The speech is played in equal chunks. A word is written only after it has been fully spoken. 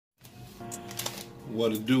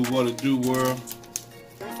What it do, world?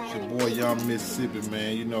 It's your boy, Young Mississippi,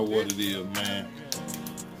 man. You know what it is, man.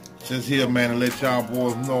 Just here, man, to let y'all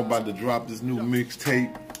boys know about to drop this new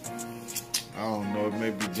mixtape. I don't know, it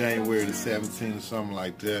may be January the 17th or something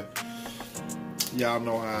like that. Y'all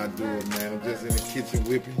know how I do it, man. I'm just in the kitchen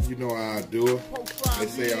whipping. You know how I do it. They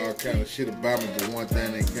say all kind of shit about me, but one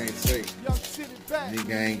thing they can't say,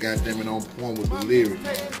 nigga ain't goddamn it on point with the lyrics.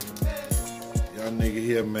 Y'all nigga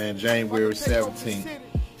here, man, January 17th.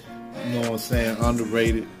 You know what I'm saying?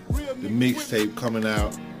 Underrated. The mixtape coming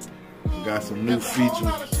out. We got some new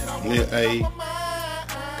features. Lil A.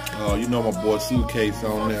 You know my boy Suitcase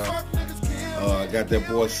on there. I got that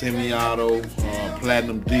boy Semi-Auto,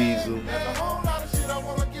 Platinum Diesel.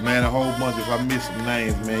 Man, a whole bunch. If I miss some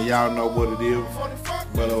names, man, y'all know what it is.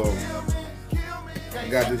 But I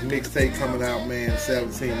got this mixtape coming out, man,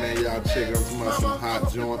 17, man. Y'all check it out. Some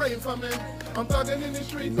hot joints.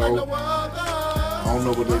 You know, I don't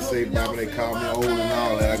know what they say about me. They call me old and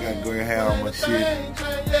all that. I got gray hair on my shit.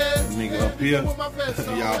 Nigga up here,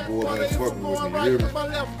 y'all boys ain't fucking with me, you hear me?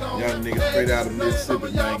 Y'all niggas straight out of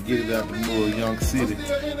Mississippi, man, get it out the mud, Young City.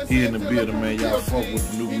 Here in the building, man, y'all fuck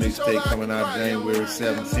with the new mixtape coming out January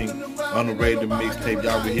 17th. Underrated mixtape,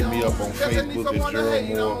 y'all can hit me up on Facebook at Jerald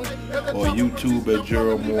Moore or YouTube at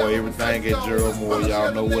Jerald Moore. Everything at Jerald Moore,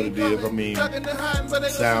 y'all know what it is. I mean,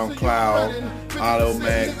 SoundCloud,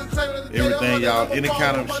 Automac, everything, y'all. Any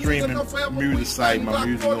kind of streaming music site, my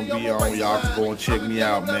music gonna be on. Y'all can go and check me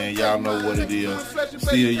out, man. Y'all know what it is.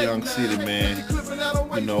 Still Young City, man.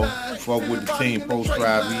 You know, fuck with the team. Post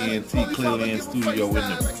Drive ENT, Clearly in Studio in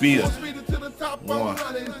the building. One.